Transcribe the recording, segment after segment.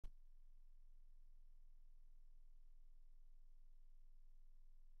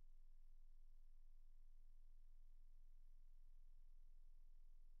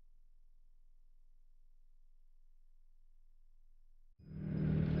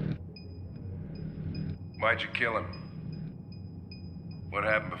Why'd you kill him? What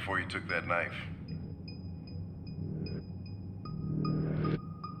happened before you took that knife?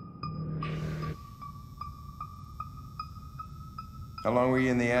 How long were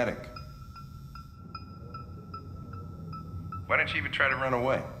you in the attic? Why didn't you even try to run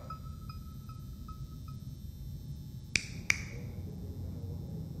away?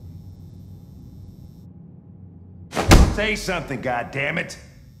 Say something, goddammit!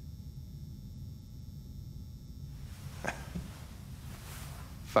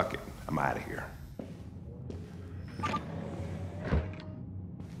 Fuck it, I'm out of here.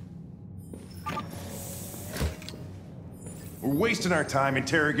 We're wasting our time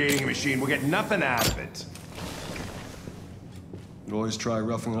interrogating a machine. We'll get nothing out of it. You always try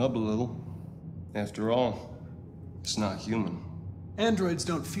roughing it up a little. After all, it's not human. Androids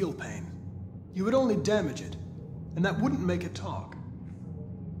don't feel pain. You would only damage it, and that wouldn't make it talk.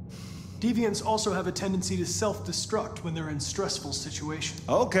 Deviants also have a tendency to self-destruct when they're in stressful situations.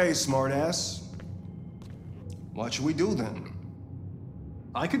 Okay, smartass. What should we do then?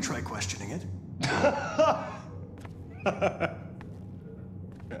 I could try questioning it.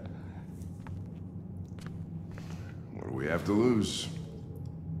 What do we have to lose?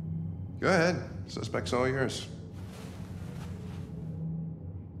 Go ahead. Suspect's all yours.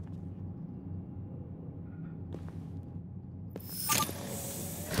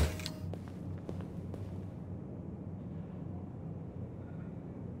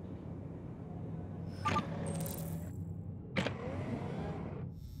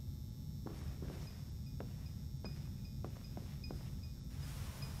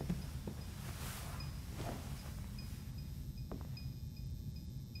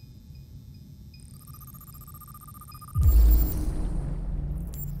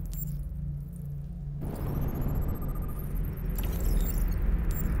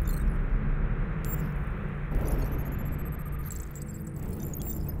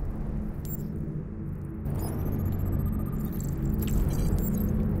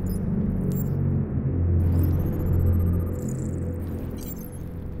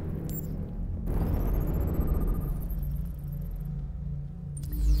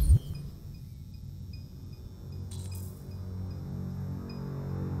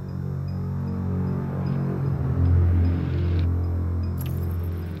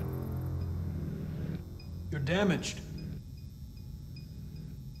 Damaged.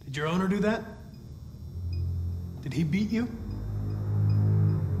 Did your owner do that? Did he beat you?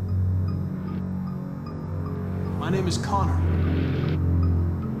 My name is Connor.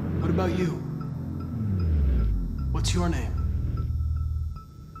 What about you? What's your name?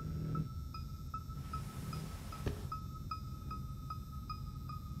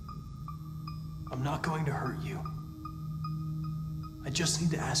 I'm not going to hurt you. I just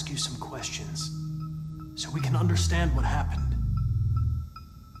need to ask you some questions, so we can understand what happened.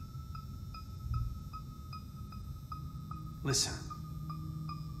 Listen,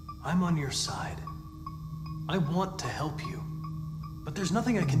 I'm on your side. I want to help you, but there's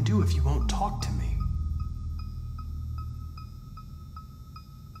nothing I can do if you won't talk to me.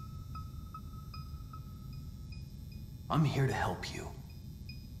 I'm here to help you,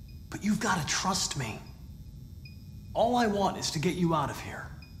 but you've got to trust me. All I want is to get you out of here.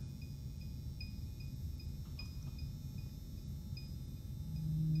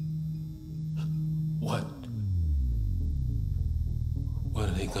 What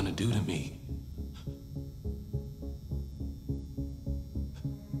are they gonna do to me?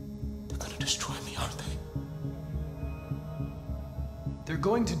 They're gonna destroy me, aren't they? They're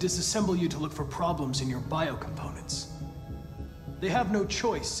going to disassemble you to look for problems in your biocomponents. They have no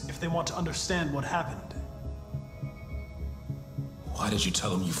choice if they want to understand what happened. Why did you tell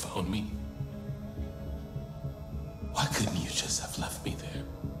them you found me? Why couldn't you just have left me there?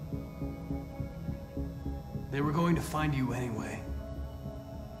 They were going to find you anyway.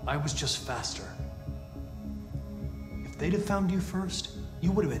 I was just faster. If they'd have found you first,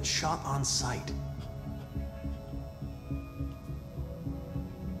 you would have been shot on sight.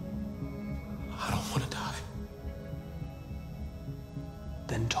 I don't want to die.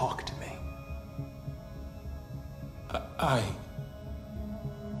 Then talk to me. I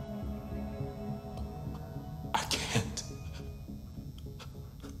can't.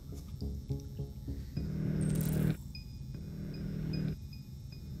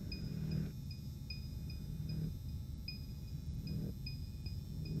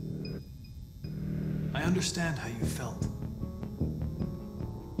 I understand how you felt.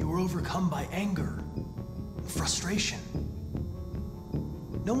 You were overcome by anger, frustration.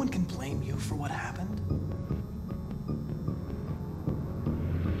 No one can blame you for what happened.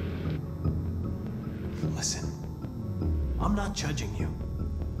 Listen, I'm not judging you.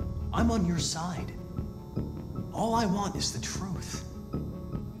 I'm on your side. All I want is the truth.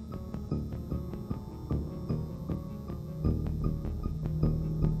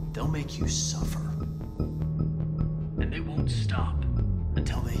 They'll make you suffer. And they won't stop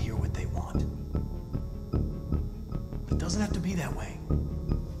until they hear what they want. It doesn't have to be that way.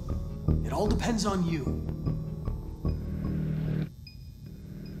 It all depends on you.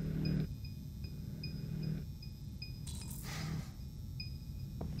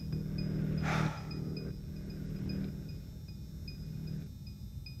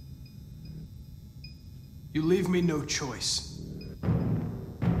 You leave me no choice.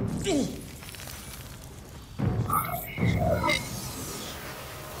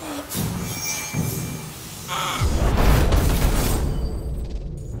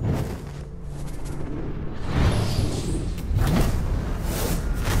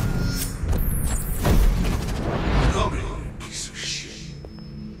 Piece of shit.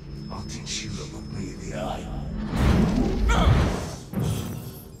 I'll teach you to look me in the eye.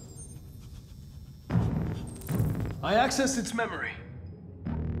 I accessed its memory.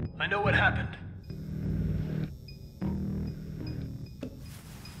 I know what happened.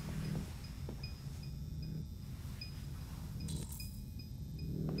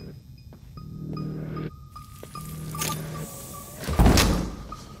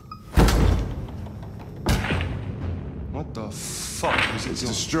 What the fuck is it It's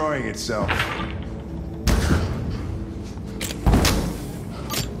doing? destroying itself.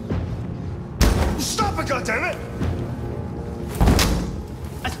 Stop it, goddammit!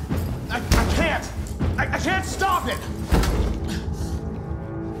 I can't! I can't stop it!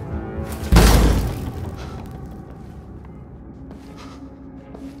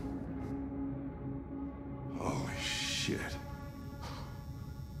 Holy shit.